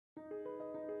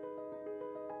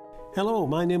Hello,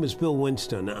 my name is Bill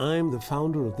Winston. I'm the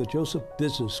founder of the Joseph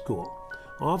Business School.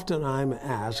 Often I'm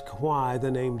asked why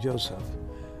the name Joseph.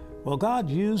 Well, God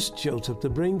used Joseph to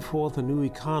bring forth a new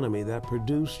economy that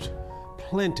produced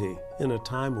plenty in a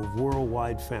time of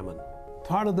worldwide famine.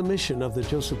 Part of the mission of the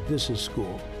Joseph Business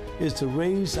School is to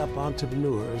raise up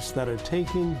entrepreneurs that are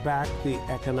taking back the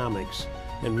economics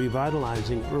and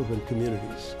revitalizing urban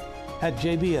communities. At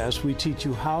JBS, we teach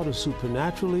you how to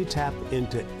supernaturally tap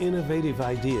into innovative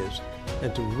ideas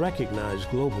and to recognize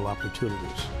global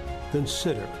opportunities.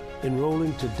 Consider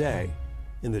enrolling today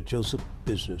in the Joseph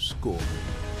Business School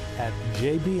at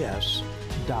jbs.edu,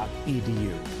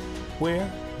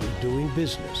 where we're doing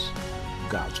business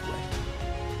God's way.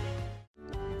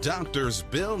 Doctors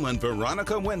Bill and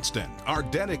Veronica Winston are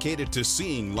dedicated to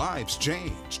seeing lives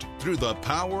changed through the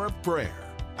power of prayer.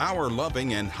 Our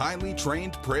loving and highly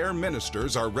trained prayer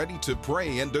ministers are ready to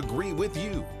pray and agree with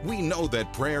you. We know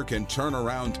that prayer can turn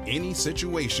around any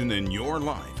situation in your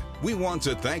life. We want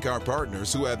to thank our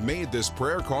partners who have made this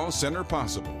prayer call center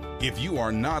possible. If you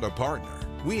are not a partner,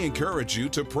 we encourage you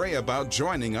to pray about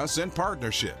joining us in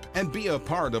partnership and be a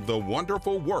part of the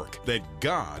wonderful work that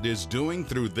God is doing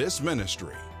through this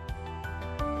ministry.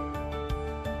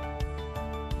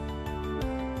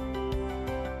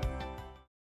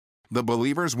 The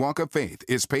Believer's Walk of Faith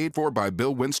is paid for by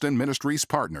Bill Winston Ministries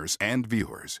partners and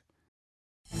viewers.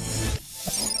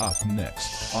 Up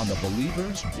next on The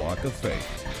Believer's Walk of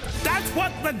Faith. That's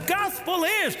what the gospel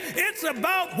is. It's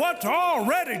about what's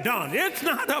already done. It's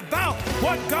not about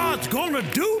what God's going to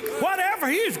do. Whatever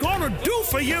He's going to do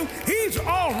for you, He's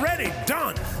already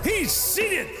done. He's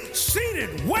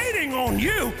seated, waiting on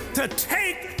you to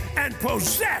take and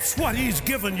possess what He's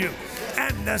given you.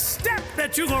 And the step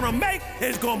that you're going to make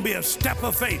is going to be a step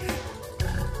of faith.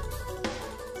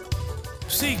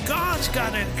 See, God's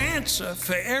got an answer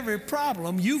for every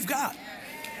problem you've got.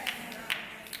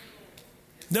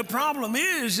 The problem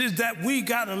is that we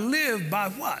got to live by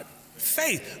what?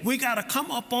 Faith. We got to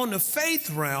come up on the faith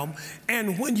realm.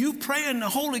 And when you pray in the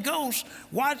Holy Ghost,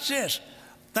 watch this.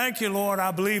 Thank you, Lord,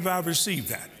 I believe I received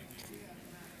that.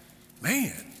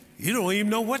 Man, you don't even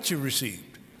know what you received.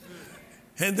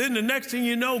 And then the next thing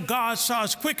you know, God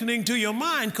starts quickening to your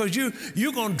mind because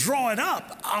you're going to draw it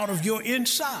up out of your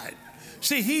inside.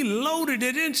 See, He loaded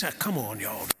it inside. Come on,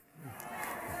 y'all.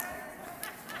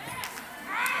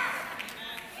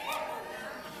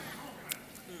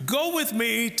 Go with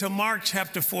me to Mark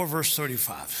chapter 4, verse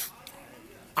 35.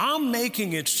 I'm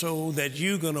making it so that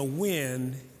you're going to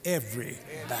win every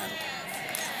battle.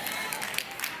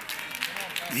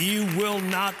 You will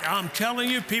not, I'm telling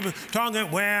you, people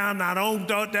talking, well, I don't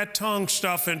do that tongue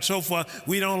stuff and so forth.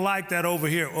 We don't like that over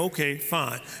here. Okay,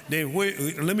 fine. Then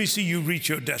let me see you reach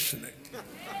your destiny.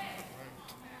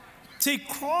 See,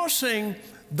 crossing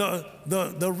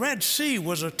the Red Sea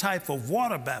was a type of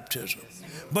water baptism,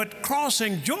 but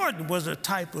crossing Jordan was a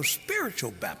type of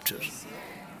spiritual baptism.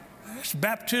 That's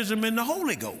baptism in the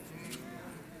Holy Ghost.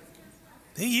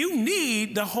 You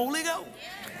need the Holy Ghost.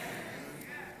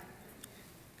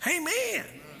 Amen.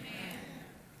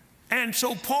 And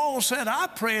so Paul said, I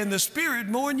pray in the Spirit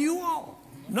more than you all.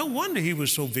 No wonder he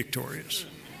was so victorious.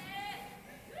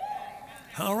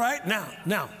 All right,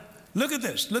 now, look at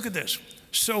this, look at this.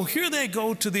 So here they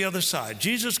go to the other side.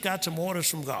 Jesus got some orders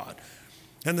from God.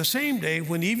 And the same day,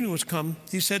 when evening was come,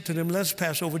 He said to them, let's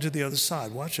pass over to the other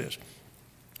side. Watch this.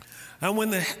 And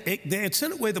when they had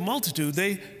sent away the multitude,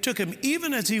 they took Him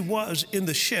even as He was in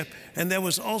the ship, and there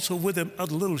was also with Him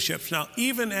other little ships. Now,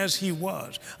 even as He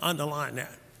was, underline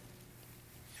that.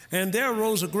 And there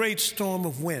arose a great storm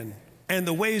of wind, and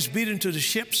the waves beat into the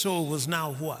ship, so it was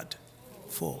now what?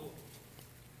 Full.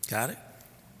 Got it?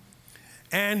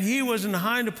 And He was in the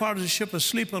hinder part of the ship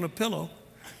asleep on a pillow,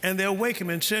 and they awake Him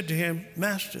and said to Him,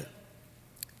 Master,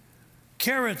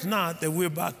 careth not that we're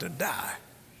about to die.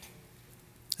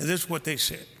 And this is what they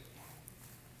said.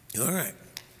 All right.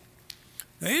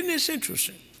 Now, isn't this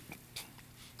interesting?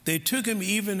 They took Him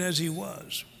even as He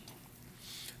was.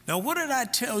 Now, what did I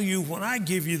tell you when I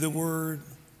give you the word?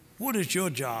 What is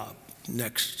your job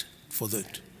next for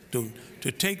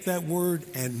to take that word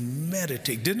and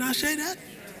meditate? Didn't I say that?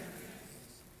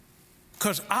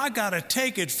 Because I got to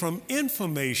take it from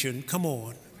information, come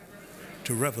on,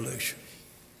 to revelation.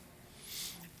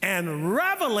 And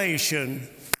revelation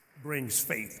brings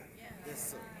faith.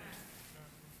 Yes,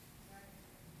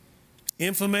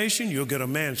 information, you'll get a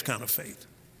man's kind of faith.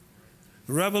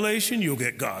 Revelation, you'll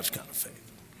get God's kind of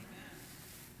faith.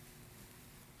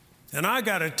 And I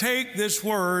got to take this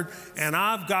word and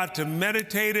I've got to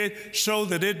meditate it so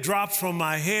that it drops from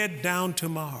my head down to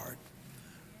my heart.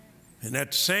 and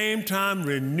at the same time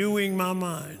renewing my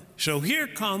mind. So here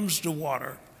comes the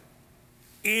water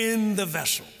in the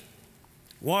vessel.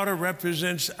 Water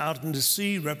represents, out in the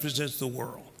sea, represents the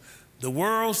world. The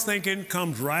world's thinking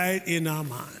comes right in our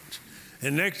minds.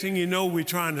 And next thing you know, we're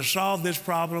trying to solve this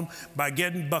problem by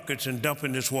getting buckets and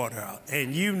dumping this water out.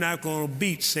 And you're not going to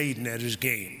beat Satan at his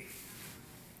game.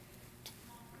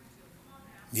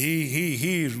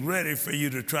 He's ready for you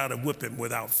to try to whip him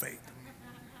without faith.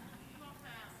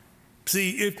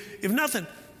 See, if nothing,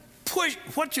 push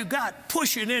what you got,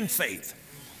 push it in faith.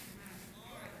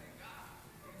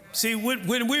 See,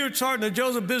 when we were starting the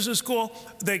Joseph Business School,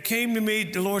 they came to me,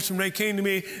 Dolores and Ray came to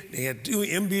me. They had 2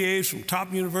 MBAs from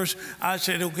top universities. I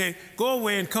said, okay, go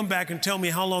away and come back and tell me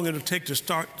how long it'll take to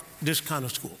start this kind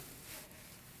of school.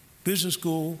 Business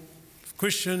school,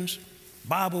 Christians,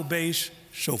 Bible-based,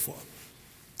 so forth.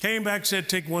 Came back, said,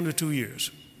 take 1 to 2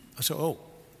 years. I said, oh,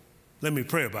 let me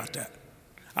pray about that.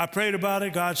 I prayed about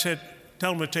it. God said,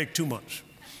 tell them to take 2 months.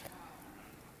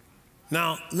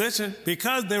 Now, listen,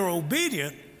 because they were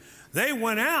obedient, they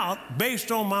went out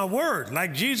based on my word.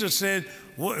 Like Jesus said,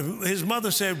 his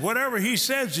mother said, whatever he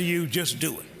says to you, just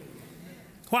do it.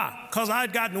 Why? Because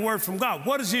I'd gotten the word from God.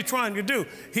 What is he trying to do?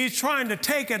 He's trying to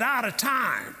take it out of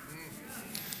time.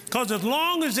 Because as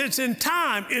long as it's in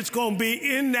time, it's going to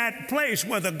be in that place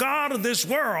where the God of this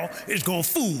world is going to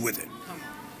fool with it.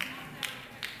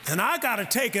 And I got to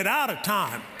take it out of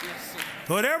time.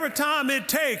 Whatever time it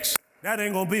takes, that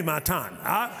ain't going to be my time.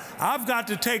 I've got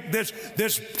to take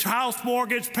this house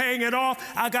mortgage, paying it off.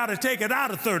 I got to take it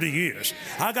out of 30 years.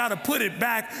 I got to put it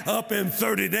back up in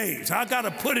 30 days. I got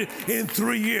to put it in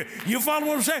 3 years. You follow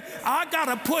what I'm saying? I got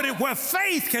to put it where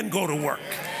faith can go to work.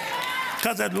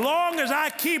 Because as long as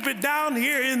I keep it down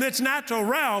here in this natural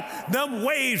realm, them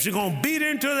waves are going to beat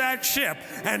into that ship.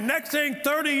 And next thing,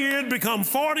 30 years become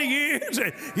 40 years.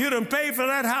 And you done pay for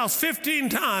that house 15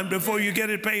 times before you get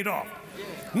it paid off.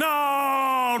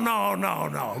 No.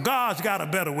 God's got a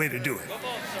better way to do it.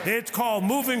 It's called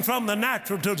moving from the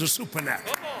natural to the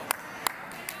supernatural.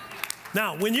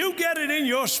 Now, when you get it in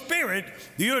your spirit,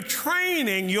 you're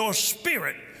training your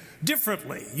spirit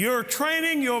differently. You're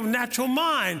training your natural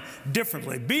mind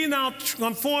differently. Be not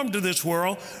conformed to this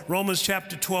world, Romans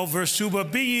chapter 12, verse 2,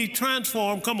 but be ye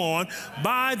transformed, come on,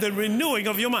 by the renewing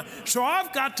of your mind. So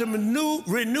I've got to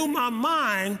renew my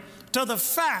mind to the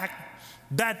fact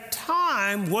that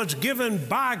time was given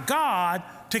by God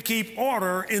to keep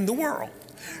order in the world.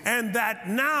 And that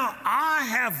now I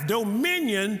have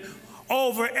dominion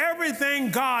over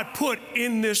everything God put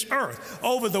in this earth.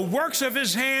 Over the works of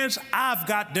his hands, I've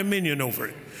got dominion over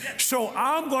it. So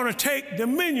I'm going to take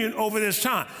dominion over this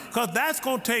time, because that's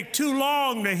going to take too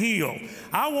long to heal.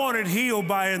 I want it healed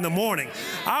by in the morning.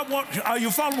 Are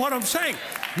you following what I'm saying?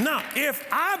 Now, if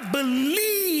I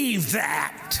believe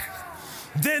that,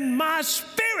 then my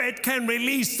spirit can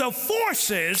release the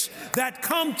forces that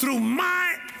come through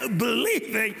my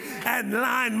believing and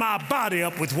line my body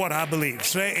up with what I believe.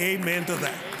 Say amen to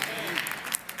that.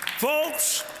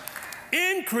 Folks,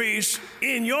 increase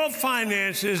in your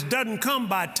finances doesn't come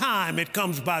by time, it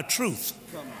comes by truth.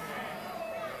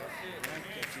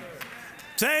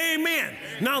 Say amen.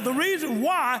 Now, the reason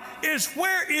why is,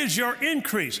 where is your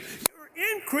increase?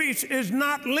 Increase is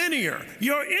not linear.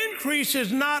 Your increase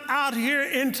is not out here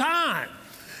in time.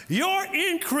 Your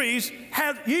increase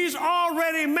he's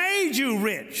already made you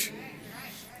rich.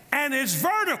 And it's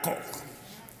vertical.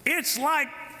 It's like,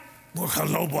 boy,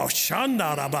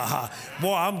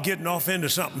 I'm getting off into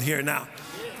something here now.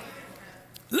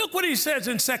 Look what he says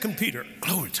in 2 Peter.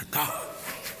 Glory to God.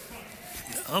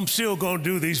 I'm still going to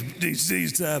do these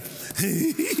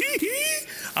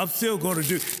I'm still going to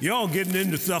do, y'all getting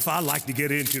into stuff I like to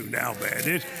get into now,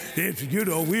 man. You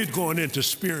know, we're going into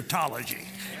spiritology.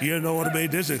 You know what I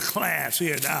mean? This is class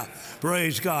here now.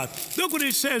 Praise God. Look what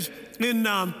it says in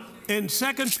 2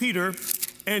 Peter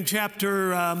and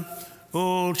chapter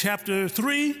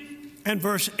 3 and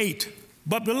verse 8.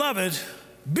 But beloved,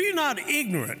 be not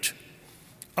ignorant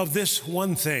of this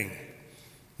one thing,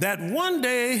 that one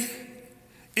day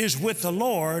is with the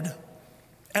Lord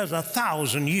as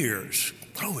 1,000 years.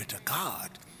 Glory to God.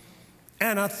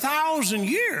 And 1,000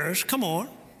 years, come on,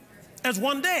 as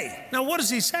one day. Now, what is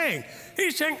he saying?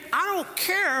 He's saying, I don't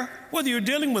care whether you're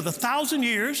dealing with 1,000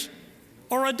 years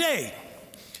or a day.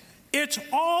 It's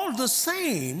all the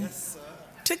same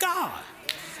to God.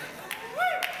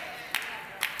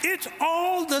 It's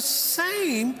all the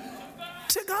same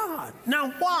to God.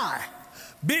 Now, why?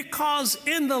 Because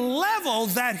in the level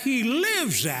that he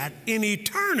lives at in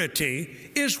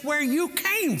eternity is where you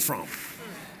came from.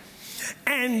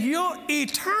 And your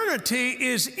eternity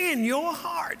is in your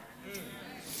heart.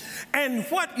 And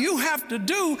what you have to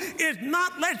do is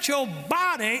not let your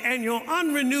body and your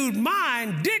unrenewed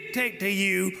mind dictate to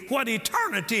you what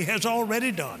eternity has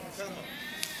already done.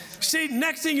 See,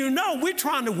 next thing you know, we're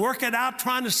trying to work it out,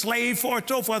 trying to slave for it,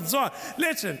 so forth and so on.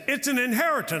 Listen, it's an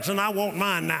inheritance, and I want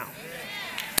mine now.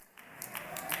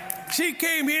 She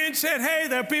came here and said, hey,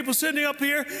 there are people sitting up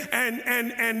here,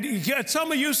 and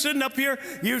some of you sitting up here,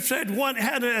 you said one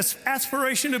had an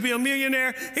aspiration to be a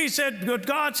millionaire. He said,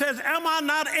 God says, am I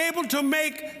not able to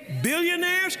make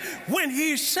billionaires? When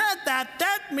he said that,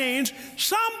 that means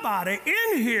somebody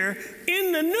in here,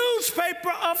 in the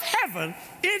newspaper of heaven,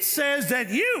 it says that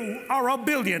you are a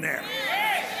billionaire.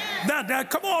 Now,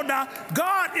 come on now.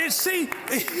 God is, see,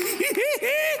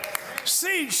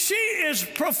 she is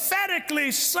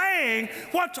prophetically saying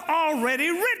what's already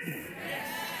written.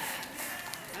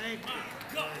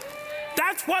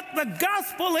 That's what the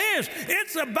gospel is.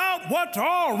 It's about what's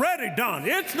already done.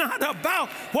 It's not about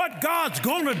what God's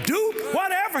going to do.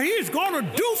 Whatever he's going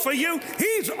to do for you,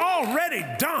 he's already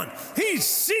done. He's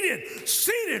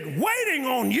seated, waiting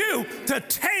on you to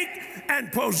take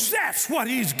and possess what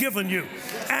he's given you.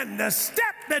 And the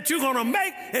step that you're going to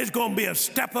make is going to be a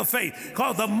step of faith.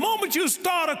 Because the moment you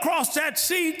start across that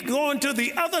seat going to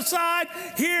the other side,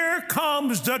 here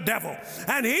comes the devil.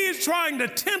 And he's trying to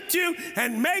tempt you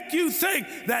and make you think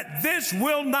that this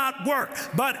will not work.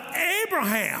 But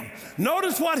Abraham,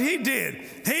 notice what he did.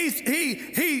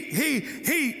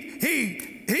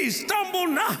 He stumbled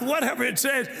not, whatever it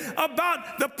says,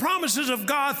 about the promises of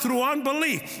God through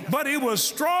unbelief, but he was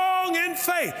strong in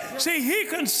faith. See, he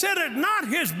considered not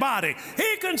his body.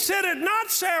 He considered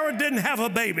not Sarah didn't have a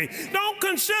baby. Don't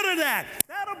consider that.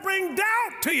 That'll bring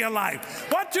doubt to your life.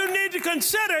 What you need to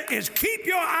consider is keep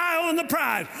your eye on the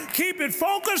prize. Keep it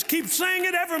focused. Keep saying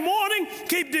it every morning.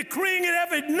 Keep decreeing it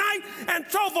every night, and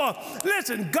so forth.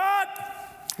 Listen, God,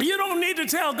 you don't need to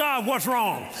tell God what's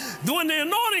wrong. When the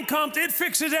anointing comes, it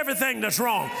fixes everything that's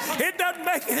wrong. It doesn't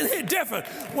make any difference.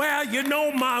 Well, you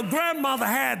know, my grandmother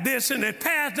had this and it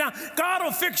passed down. God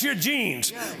will fix your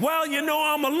genes. Well, you know,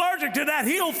 I'm allergic to that.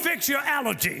 He'll fix your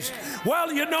allergies.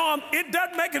 Well, you know, it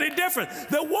doesn't make any difference.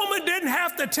 The woman didn't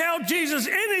have to tell Jesus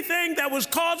anything that was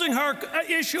causing her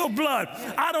issue of blood.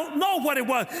 I don't know what it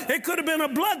was. It could have been a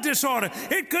blood disorder.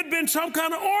 It could have been some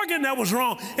kind of organ that was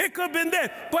wrong. It could have been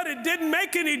that. But it didn't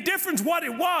make any difference what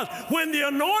it was. When the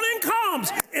anointing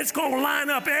comes, it's going to line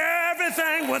up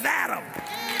everything with Adam.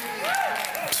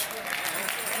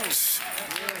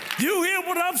 You hear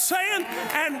what I'm saying?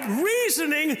 And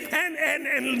reasoning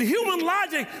and human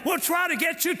logic will try to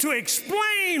get you to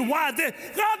explain why this.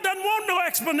 God doesn't want no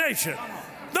explanation.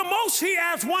 The most he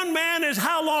asked one man is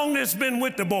how long this been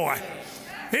with the boy.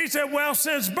 He said, well,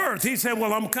 since birth. He said,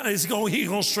 well, he's going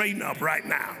to straighten up right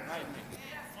now.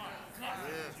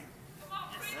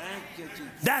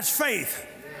 That's faith.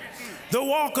 The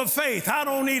walk of faith. I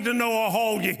don't need to know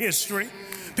all your history.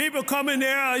 People come in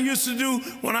there, I used to do,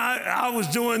 when I was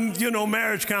doing, you know,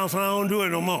 marriage counseling. I don't do it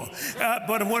no more.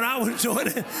 But when I was doing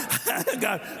it, I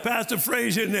got Pastor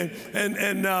Frazier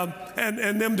and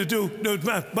them to do.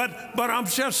 But I'm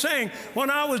just saying, when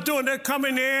I was doing, they come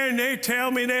in there and they tell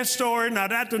me their story. Now,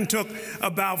 that done took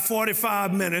about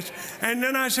 45 minutes. And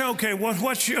then I say, okay,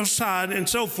 what's your side and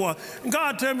so forth. And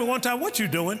God told me one time, what you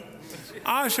doing?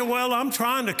 I said, well, I'm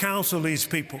trying to counsel these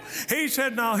people. He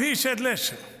said, no,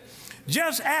 listen,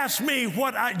 just ask me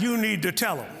what you need to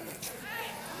tell them.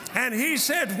 And he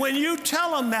said, when you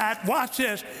tell them that, watch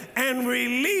this, and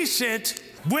release it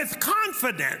with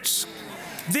confidence,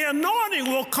 the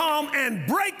anointing will come and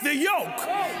break the yoke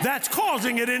that's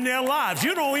causing it in their lives.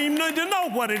 You don't even need to know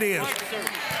what it is.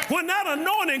 When that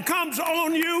anointing comes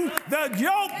on you, the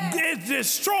yoke is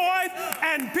destroyed,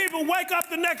 and people wake up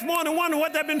the next morning and wonder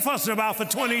what they've been fussing about for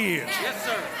 20 years. Yes,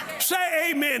 sir.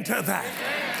 Say amen to that.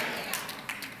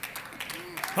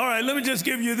 All right, let me just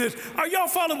give you this. Are y'all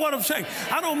following what I'm saying?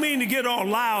 I don't mean to get all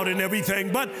loud and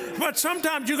everything, but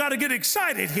sometimes you got to get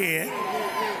excited here.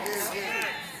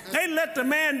 They let the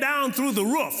man down through the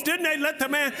roof. Didn't they let the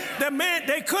man,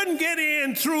 they couldn't get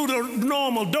in through the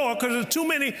normal door because there's too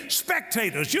many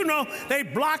spectators. You know, they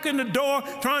blocking the door,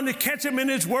 trying to catch him in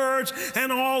his words,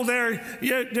 and all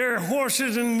their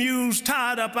horses and mules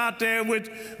tied up out there with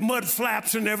mud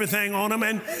flaps and everything on them.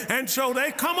 And so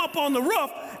they come up on the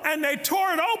roof, and they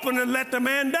tore it open and let the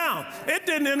man down. It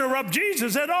didn't interrupt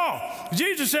Jesus at all.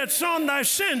 Jesus said, son, thy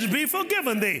sins be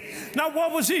forgiven thee. Now,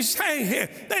 what was he saying here?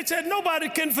 They said, nobody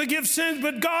can forgive sins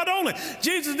but God only.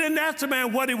 Jesus didn't ask the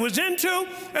man what he was into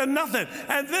and nothing.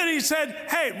 And then he said,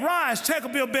 hey, rise, take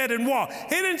up your bed and walk.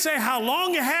 He didn't say how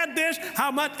long you had this, how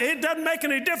much. It doesn't make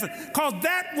any difference, because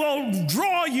that will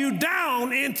draw you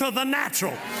down into the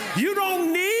natural. You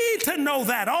don't need need to know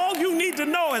that. All you need to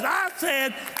know is I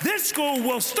said this school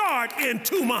will start in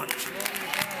 2 months.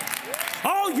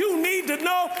 All you need to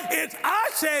know is I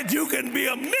said you can be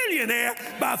a millionaire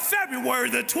by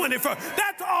February the 21st.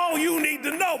 That's all you need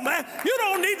to know, man. You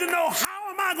don't need to know how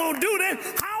am I going to do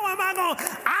this? How am I going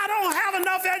to? I don't have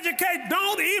enough education.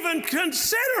 Don't even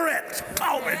consider it.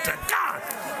 Glory to God.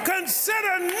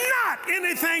 Consider not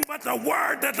anything but the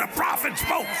word that the prophet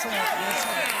spoke.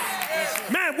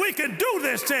 Man, we can do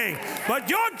this thing, but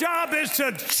your job is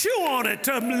to chew on it,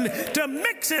 to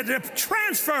mix it, to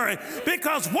transfer it,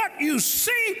 because what you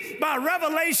see by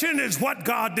revelation is what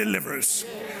God delivers.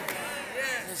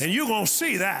 And you're going to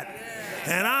see that.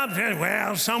 And I'm saying,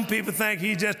 well, some people think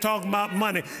he's just talking about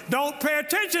money. Don't pay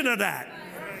attention to that.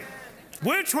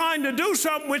 We're trying to do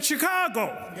something with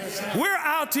Chicago. We're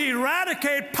out to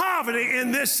eradicate poverty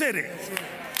in this city.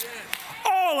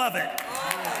 All of it.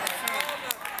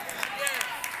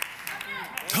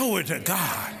 Glory to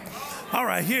God. All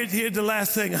right, here's the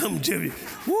last thing I'm going to give you.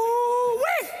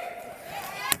 Woo-wee!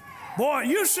 Boy,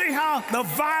 you see how the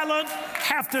violent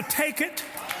have to take it?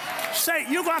 Say,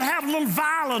 you got to have a little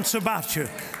violence about you.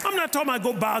 I'm not talking about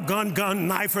go buy a gun,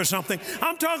 knife or something.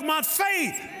 I'm talking about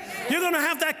faith. You're going to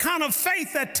have that kind of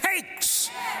faith that takes,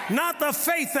 not the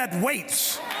faith that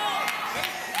waits.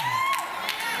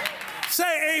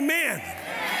 Say amen.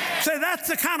 Say, that's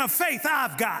the kind of faith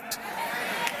I've got.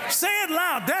 Say it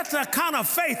loud. That's the kind of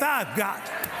faith I've got.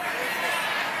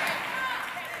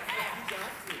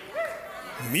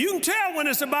 You can tell when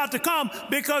it's about to come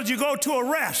because you go to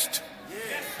a rest.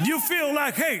 You feel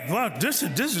like, hey, well, this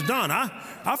is done.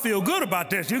 I feel good about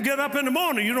this. You get up in the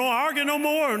morning, you don't argue no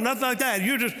more or nothing like that.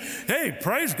 You just, hey,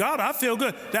 praise God, I feel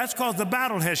good. That's because the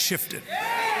battle has shifted.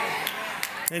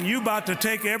 And you about to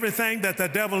take everything that the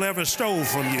devil ever stole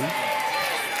from you.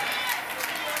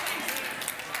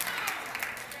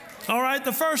 All right,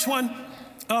 the first one,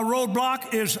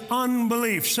 roadblock is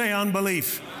unbelief. Say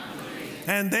unbelief.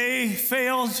 And they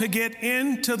failed to get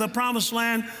into the promised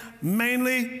land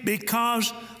mainly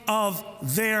because of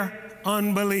their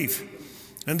unbelief.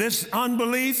 And this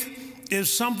unbelief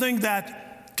is something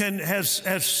that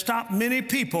has stopped many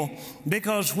people,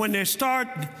 because when they start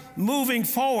moving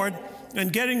forward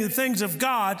and getting the things of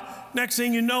God, next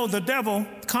thing you know, the devil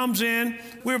comes in.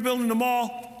 We were building the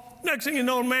mall. Next thing you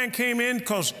know, a man came in,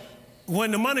 because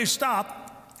when the money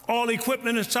stopped, all the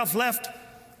equipment and stuff left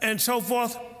and so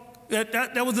forth,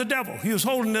 that was the devil. He was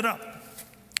holding it up.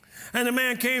 And the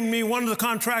man came to me, one of the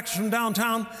contractors from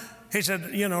downtown. He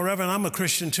said, you know, Reverend, I'm a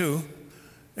Christian too.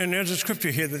 And there's a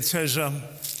scripture here that says,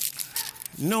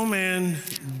 no man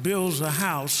builds a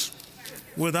house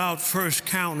without first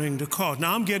counting the cost.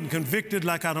 Now, I'm getting convicted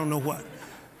like I don't know what,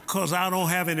 because I don't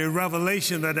have any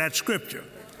revelation of that scripture.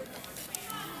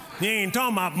 He ain't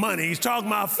talking about money. He's talking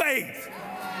about faith.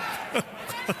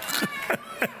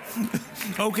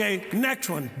 Okay, next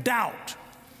one, doubt.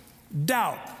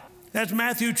 Doubt. That's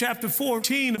Matthew chapter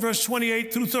 14, verse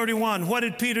 28 through 31. What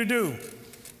did Peter do?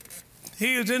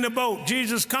 He is in the boat.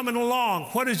 Jesus coming along.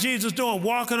 What is Jesus doing?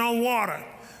 Walking on water.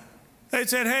 They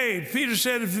said, hey, Peter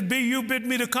said, if it be you, bid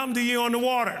me to come to you on the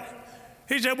water.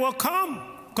 He said, well, come,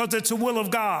 because it's the will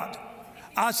of God.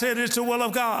 I said, it's the will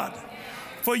of God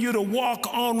for you to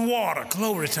walk on water.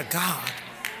 Glory to God.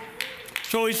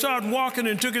 So he started walking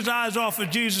and took his eyes off of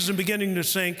Jesus and beginning to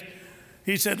sink.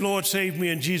 He said, Lord, save me,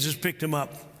 and Jesus picked him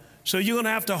up. So you're going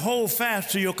to have to hold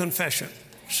fast to your confession.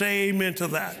 Say amen to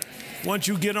that. Once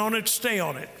you get on it, stay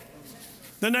on it.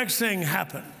 The next thing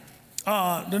happened.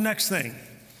 The next thing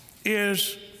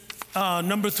is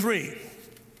number 3.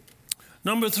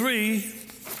 Number 3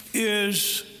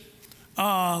 is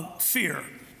fear.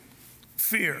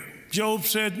 Fear. Job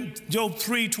said, Job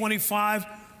 3:25,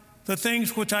 the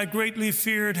things which I greatly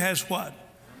feared has what?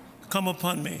 Come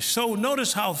upon me. So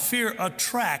notice how fear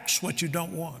attracts what you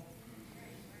don't want.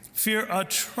 Fear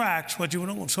attracts what you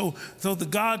don't want. So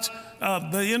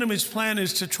the enemy's plan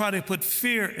is to try to put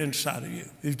fear inside of you.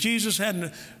 If Jesus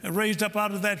hadn't raised up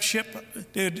out of that ship,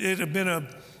 it'd have been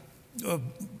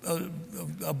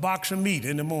a box of meat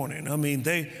in the morning. I mean,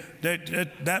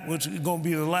 that was going to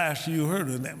be the last you heard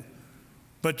of them.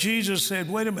 But Jesus said,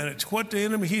 wait a minute, what the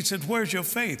enemy, he said, where's your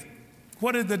faith?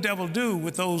 What did the devil do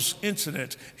with those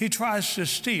incidents? He tries to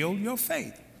steal your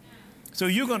faith. So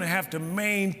you're going to have to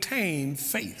maintain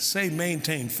faith. Say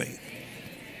maintain faith.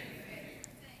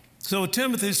 So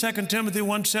 2 Timothy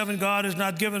 1:7, God has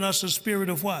not given us a spirit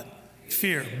of what?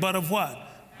 Fear, but of what?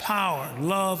 Power,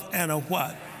 love, and of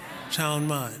what? Sound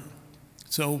mind.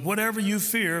 So whatever you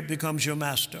fear becomes your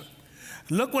master.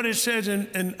 Look what it says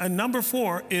in number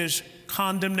 4 is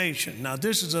condemnation. Now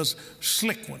this is a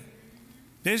slick one.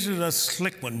 This is a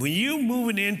slick one. When you're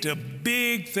moving into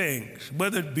big things,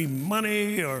 whether it be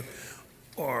money or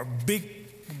big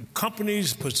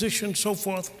companies, positions, so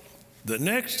forth, the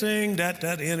next thing that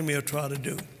enemy will try to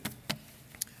do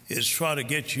is try to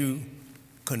get you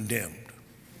condemned.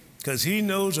 Because he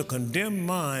knows a condemned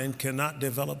mind cannot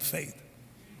develop faith.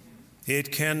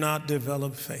 It cannot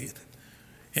develop faith.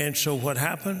 And so what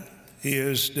happened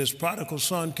is this prodigal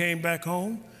son came back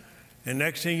home, and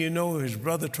next thing you know, his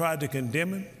brother tried to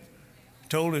condemn him,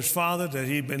 told his father that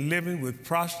he'd been living with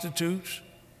prostitutes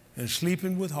and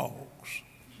sleeping with hogs.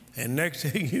 And next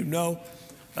thing you know,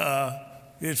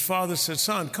 his father said,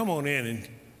 son, come on in,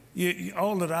 and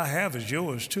all that I have is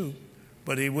yours too.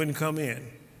 But he wouldn't come in.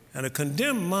 And a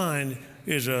condemned mind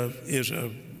is a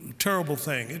terrible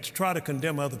thing. It's to try to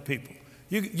condemn other people.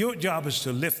 Your job is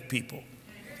to lift people.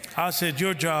 I said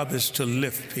your job is to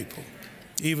lift people,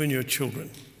 even your children.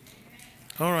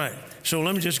 All right, so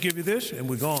let me just give you this and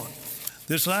we're gone.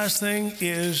 This last thing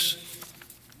is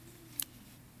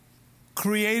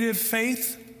creative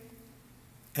faith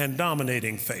and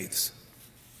dominating faith.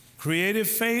 Creative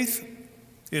faith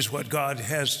is what God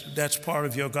has, that's part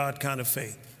of your God kind of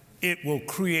faith. It will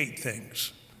create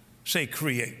things. Say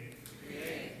create.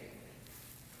 Create.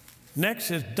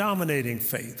 Next is dominating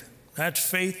faith. That's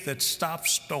faith that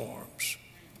stops storms.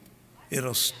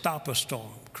 It'll stop a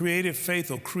storm. Creative faith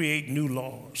will create new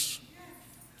laws.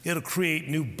 It'll create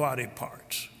new body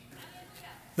parts.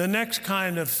 The next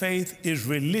kind of faith is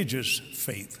religious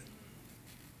faith.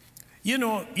 You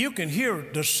know, you can hear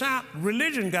the sound,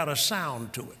 religion got a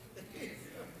sound to it.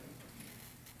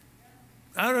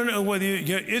 I don't know whether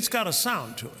it's got a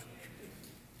sound to it.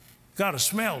 Got a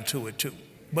smell to it too,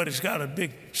 but it's got a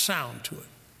big sound to it.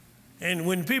 And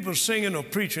when people singing or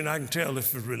preaching, I can tell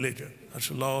if it's religion. I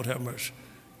said, Lord have mercy,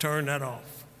 turn that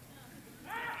off.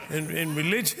 And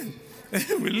religion, it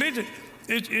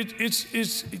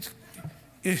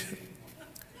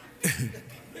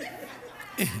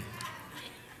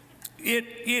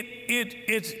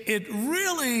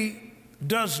really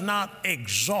does not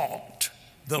exalt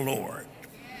the Lord.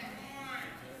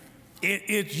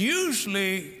 It's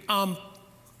usually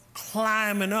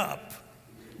climbing up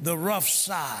the rough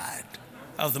side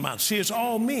of the mountain. See, it's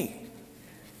all me.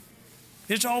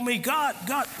 It's all me. God,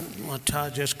 my tie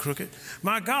just crooked.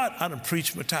 My God, I done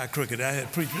preached my tie crooked. I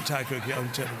had preached my tie crooked. I'm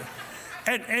telling you.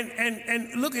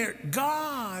 And look here,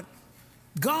 God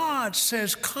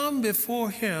says, come before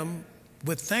him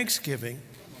with thanksgiving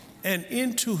and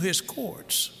into his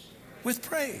courts with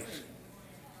praise.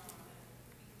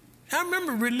 I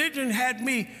remember religion had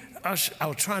me, I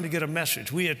was trying to get a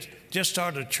message. We had just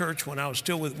started a church when we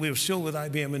were still with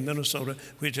IBM in Minnesota.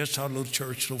 We had just started a little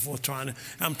church, so forth.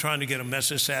 I'm trying to get a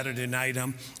message Saturday night.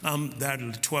 I'm there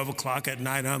at 12 o'clock at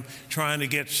night. I'm trying to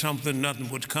get something, nothing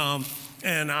would come.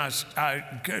 And I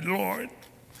good Lord,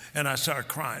 and I started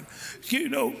crying. You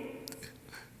know,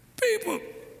 people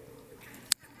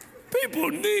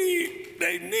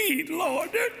need Lord.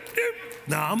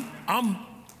 Now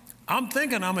I'm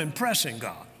thinking I'm impressing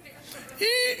God.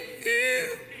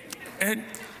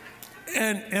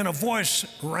 And a voice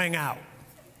rang out.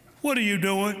 What are you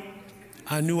doing?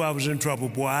 I knew I was in trouble,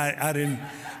 boy. I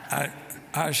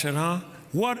said, huh?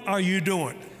 What are you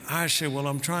doing? I said, well,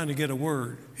 I'm trying to get a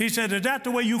word. He said, is that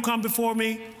the way you come before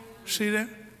me? See that?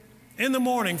 In the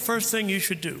morning, first thing you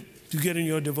should do to get in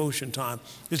your devotion time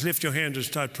is lift your hands and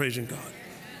start praising God.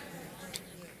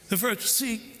 The first,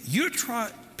 see,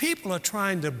 people are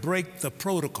trying to break the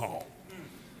protocol.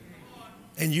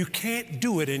 And you can't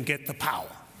do it and get the power.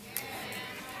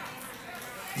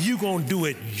 You're going to do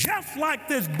it just like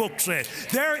this book says.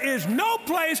 There is no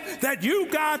place that you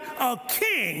got a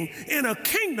king in a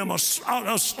kingdom, a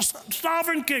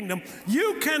sovereign kingdom.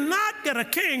 You cannot get a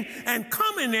king and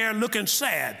come in there looking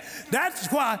sad. That's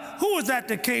why, who was that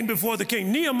that came before the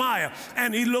king? Nehemiah.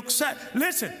 And he looked sad.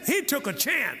 Listen, he took a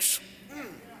chance.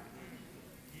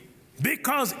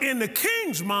 Because in the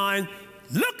king's mind,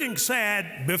 looking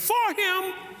sad before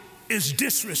him is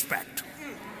disrespect.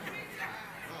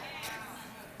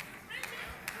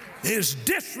 Is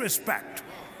disrespect.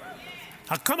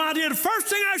 I come out here, the first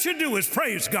thing I should do is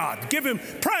praise God. Give him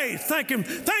praise. Thank him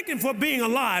for being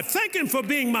alive. Thank him for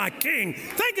being my king.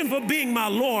 Thank him for being my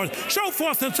Lord. So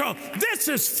forth and so on. This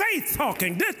is faith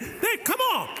talking. Come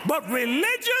on. But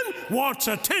religion wants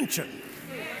attention.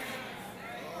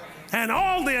 And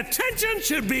all the attention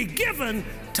should be given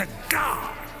to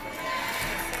God.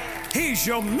 He's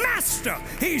your master.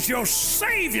 He's your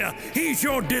savior. He's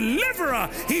your deliverer.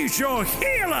 He's your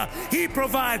healer. He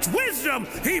provides wisdom.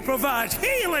 He provides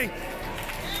healing.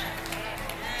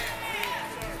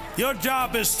 Your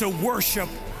job is to worship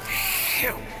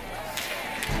him.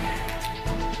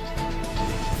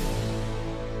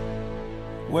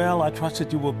 Well, I trust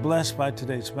that you were blessed by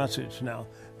today's message. Now,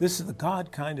 this is the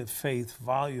God Kind of Faith,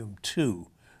 Volume 2.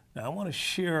 Now, I want to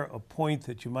share a point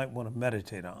that you might want to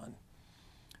meditate on.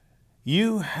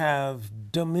 You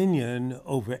have dominion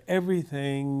over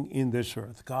everything in this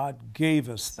earth. God gave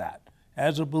us that.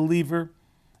 As a believer,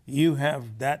 you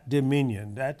have that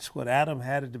dominion. That's what Adam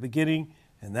had at the beginning,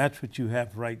 and that's what you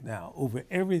have right now, over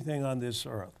everything on this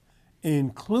earth,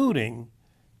 including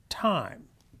time.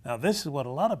 Now, this is what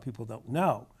a lot of people don't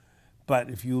know,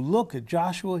 but if you look at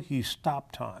Joshua, he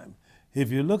stopped time. If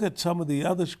you look at some of the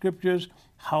other scriptures,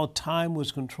 how time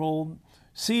was controlled,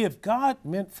 see, if God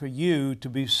meant for you to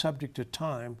be subject to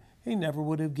time, he never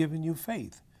would have given you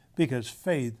faith, because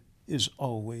faith is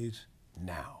always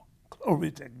now.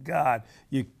 Glory to God.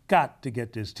 You got to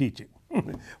get this teaching.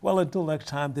 Well, until next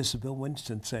time, this is Bill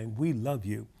Winston saying we love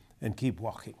you and keep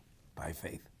walking by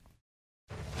faith.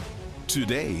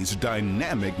 Today's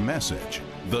dynamic message,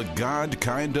 The God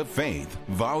Kind of Faith,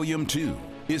 Volume 2,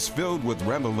 is filled with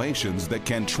revelations that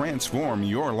can transform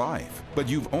your life. But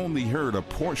you've only heard a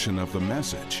portion of the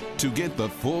message. To get the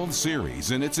full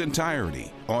series in its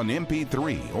entirety on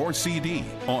MP3 or CD,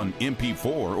 on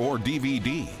MP4 or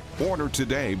DVD, order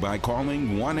today by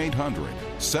calling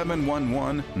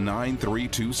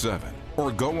 1-800-711-9327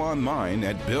 or go online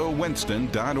at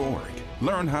billwinston.org.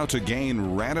 Learn how to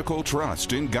gain radical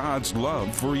trust in God's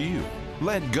love for you.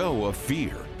 Let go of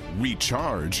fear,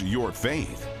 recharge your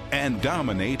faith, and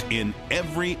dominate in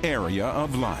every area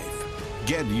of life.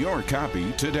 Get your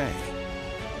copy today.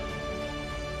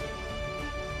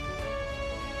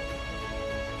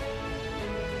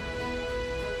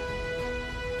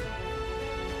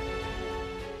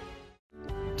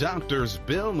 Doctors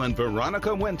Bill and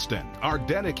Veronica Winston are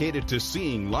dedicated to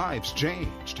seeing lives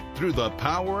changed through the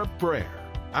power of prayer.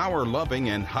 Our loving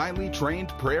and highly trained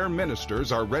prayer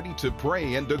ministers are ready to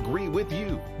pray and agree with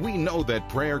you. We know that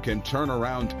prayer can turn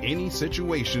around any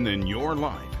situation in your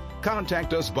life.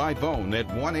 Contact us by phone at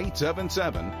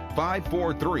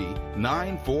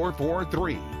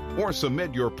 1-877-543-9443 or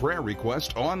submit your prayer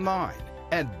request online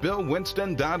at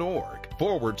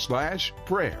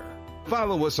billwinston.org/prayer.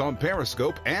 Follow us on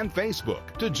Periscope and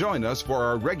Facebook to join us for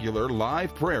our regular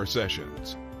live prayer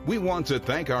sessions. We want to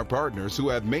thank our partners who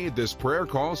have made this prayer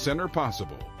call center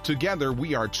possible. Together,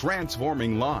 we are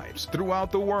transforming lives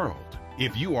throughout the world.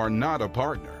 If you are not a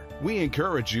partner, we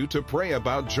encourage you to pray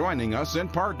about joining us in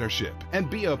partnership and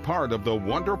be a part of the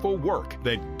wonderful work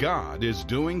that God is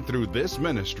doing through this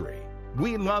ministry.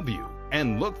 We love you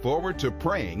and look forward to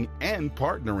praying and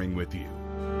partnering with you.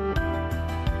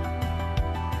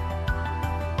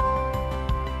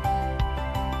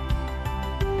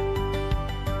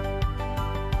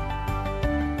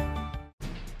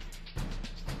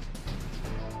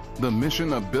 The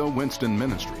mission of Bill Winston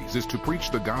Ministries is to preach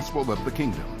the gospel of the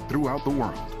kingdom throughout the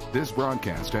world. This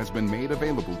broadcast has been made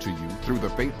available to you through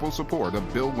the faithful support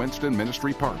of Bill Winston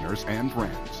Ministry partners and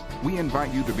friends. We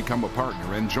invite you to become a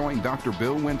partner and join Dr.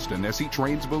 Bill Winston as he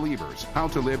trains believers how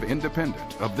to live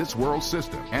independent of this world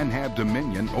system and have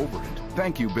dominion over it.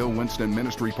 Thank you, Bill Winston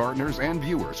Ministry partners and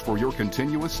viewers, for your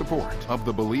continuous support of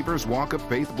the Believer's Walk of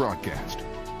Faith broadcast.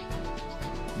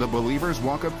 The Believer's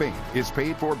Walk of Faith is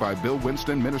paid for by Bill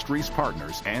Winston Ministries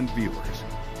partners and viewers.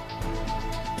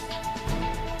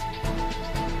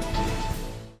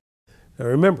 Now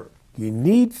remember, you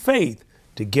need faith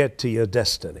to get to your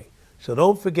destiny. So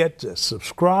don't forget to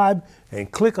subscribe and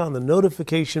click on the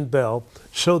notification bell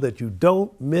so that you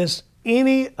don't miss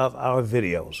any of our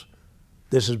videos.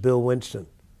 This is Bill Winston.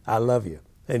 I love you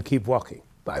and keep walking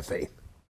by faith.